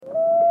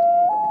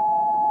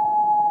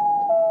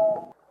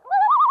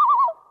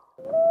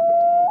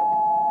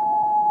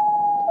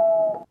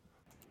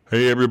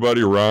Hey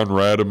everybody, Ron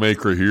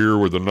Rademacher here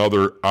with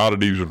another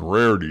Oddities and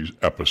Rarities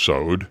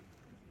episode.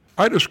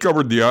 I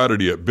discovered the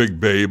oddity at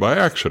Big Bay by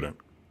accident.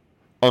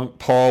 Unc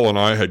Paul and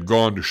I had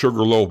gone to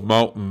Sugarloaf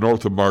Mountain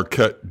north of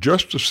Marquette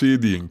just to see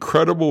the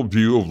incredible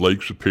view of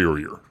Lake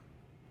Superior.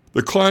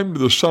 The climb to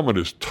the summit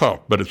is tough,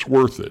 but it's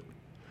worth it.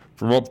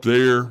 From up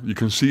there, you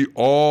can see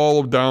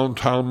all of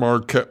downtown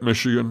Marquette,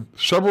 Michigan,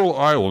 several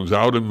islands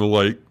out in the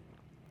lake,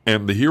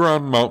 and the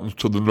Huron Mountains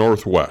to the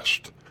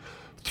northwest.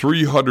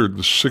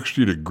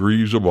 360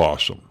 degrees of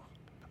awesome.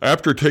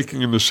 After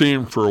taking in the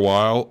scene for a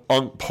while,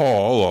 Unc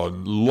Paul, a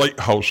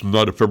lighthouse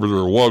nut if ever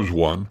there was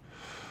one,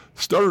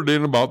 started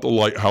in about the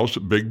lighthouse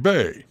at Big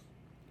Bay.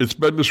 It's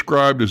been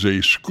described as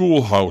a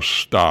schoolhouse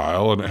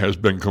style, and it has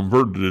been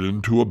converted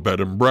into a bed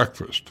and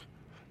breakfast.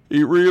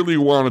 He really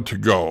wanted to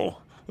go.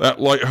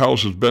 That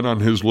lighthouse has been on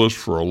his list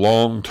for a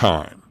long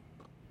time.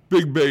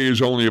 Big Bay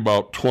is only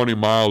about 20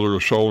 miles or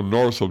so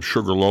north of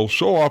Sugarloaf,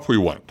 so off we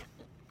went.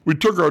 We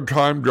took our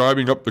time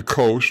driving up the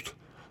coast.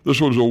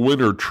 This was a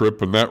winter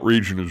trip, and that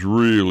region is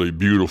really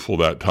beautiful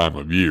that time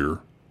of year.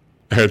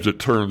 As it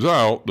turns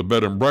out, the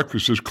bed and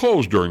breakfast is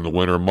closed during the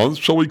winter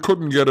months, so we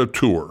couldn't get a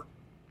tour.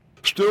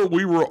 Still,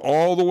 we were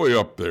all the way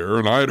up there,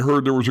 and I had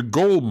heard there was a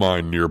gold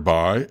mine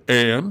nearby,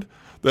 and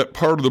that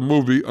part of the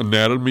movie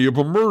Anatomy of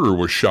a Murder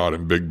was shot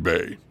in Big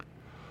Bay.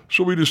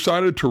 So we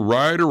decided to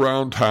ride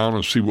around town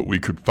and see what we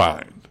could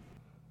find.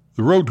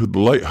 The road to the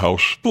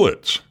lighthouse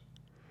splits.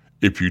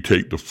 If you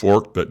take the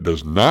fork that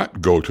does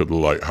not go to the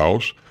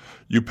lighthouse,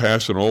 you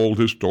pass an old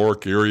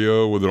historic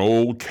area with an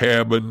old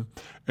cabin,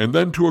 and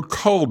then to a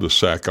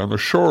cul-de-sac on the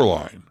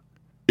shoreline.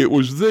 It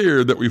was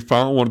there that we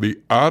found one of the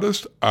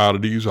oddest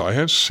oddities I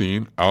have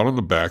seen out on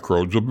the back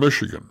roads of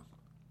Michigan.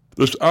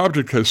 This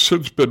object has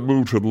since been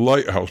moved to the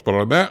lighthouse, but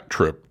on that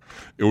trip,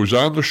 it was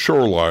on the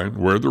shoreline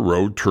where the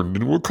road turned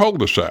into a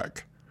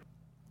cul-de-sac.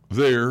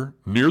 There,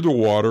 near the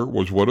water,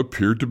 was what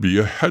appeared to be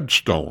a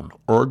headstone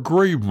or a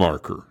grave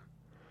marker.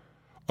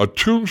 A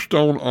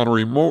tombstone on a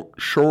remote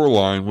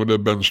shoreline would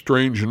have been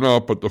strange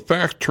enough, but the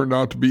facts turned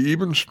out to be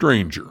even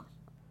stranger.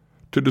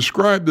 To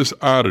describe this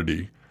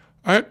oddity,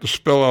 I have to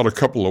spell out a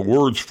couple of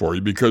words for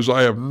you because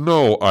I have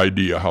no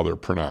idea how they're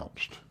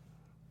pronounced.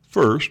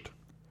 First,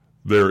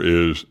 there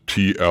is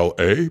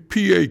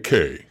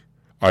T-L-A-P-A-K.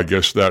 I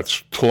guess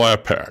that's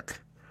Tlapak.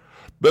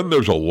 Then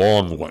there's a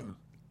long one,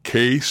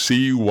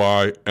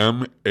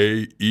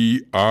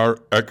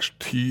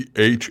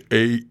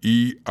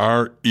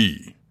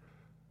 Kcymaerxthaere.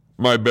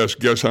 My best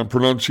guess on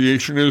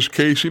pronunciation is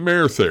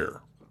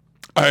Kcymaerxthaere.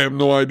 I have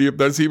no idea if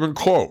that's even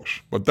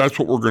close, but that's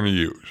what we're going to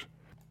use.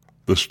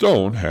 The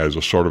stone has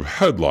a sort of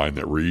headline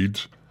that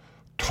reads,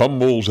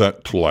 Tumbles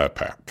at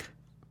Tlapak.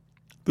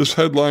 This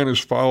headline is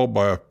followed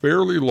by a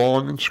fairly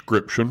long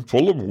inscription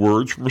full of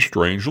words from a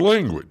strange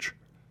language.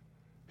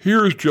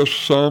 Here is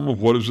just some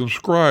of what is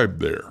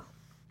inscribed there.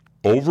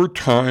 Over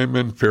time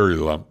and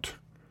fairylumped,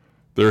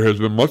 there has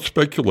been much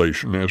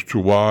speculation as to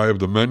why of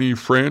the many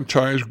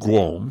franchise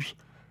gloams,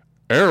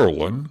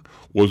 Ireland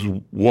was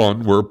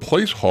one where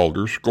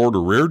placeholders scored a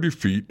rare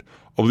defeat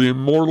of the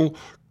immortal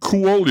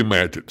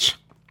Kcymaerxthaere.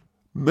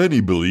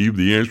 Many believe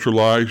the answer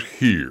lies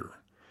here,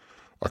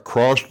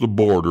 across the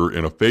border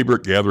in a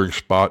favorite gathering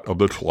spot of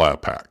the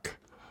Tlapak,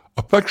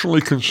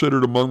 affectionately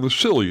considered among the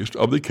silliest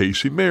of the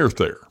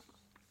Kcymaerxthaere.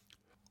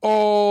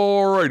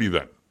 Alrighty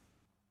then.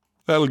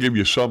 That'll give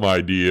you some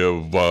idea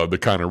of the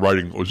kind of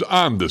writing that was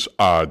on this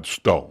odd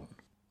stone.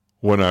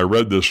 When I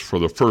read this for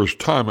the first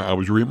time, I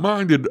was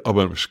reminded of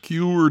an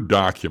obscure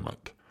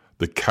document,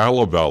 the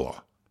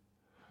Kalevala.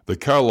 The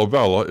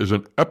Kalevala is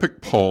an epic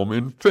poem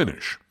in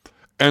Finnish,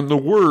 and the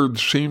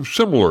words seem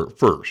similar at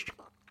first.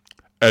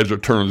 As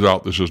it turns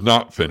out, this is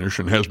not Finnish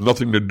and has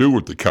nothing to do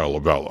with the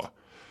Kalevala.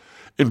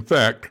 In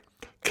fact,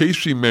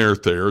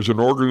 Kcymaerxthaere is an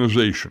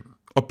organization,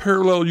 a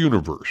parallel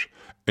universe,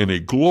 and a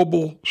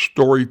global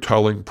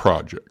storytelling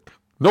project.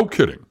 No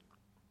kidding.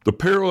 The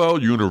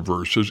parallel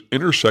universes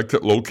intersect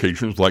at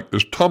locations like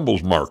this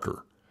Tumbles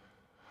marker.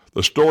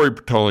 The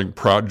storytelling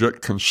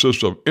project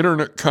consists of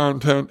internet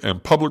content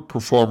and public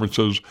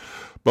performances,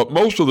 but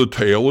most of the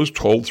tale is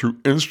told through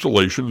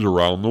installations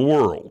around the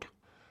world.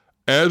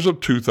 As of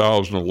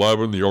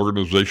 2011, the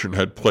organization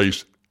had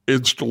placed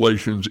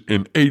installations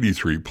in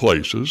 83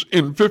 places,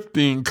 in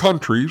 15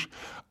 countries,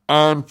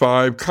 on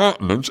 5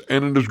 continents,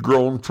 and it has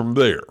grown from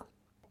there.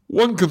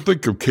 One can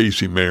think of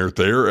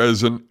Kcymaerxthaere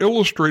as an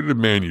illustrated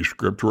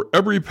manuscript where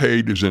every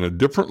page is in a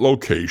different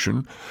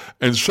location,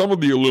 and some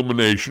of the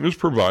illumination is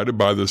provided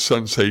by the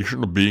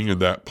sensation of being in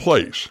that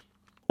place,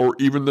 or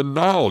even the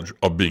knowledge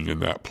of being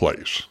in that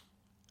place.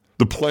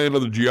 The plan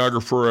of the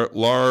geographer at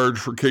large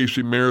for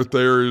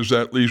Kcymaerxthaere is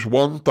at least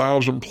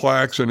 1,000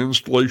 plaques and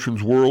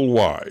installations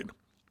worldwide.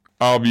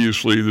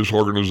 Obviously, this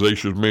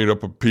organization is made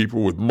up of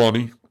people with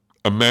money,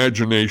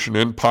 imagination,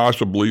 and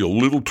possibly a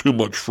little too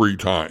much free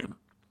time.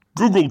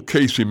 Google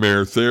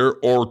Kcymaerxthaere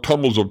or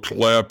Tumbles of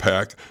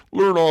Tlapak,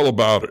 learn all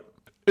about it.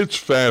 It's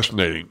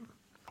fascinating.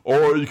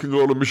 Or you can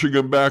go to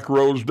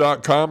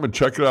MichiganBackroads.com and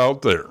check it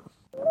out there.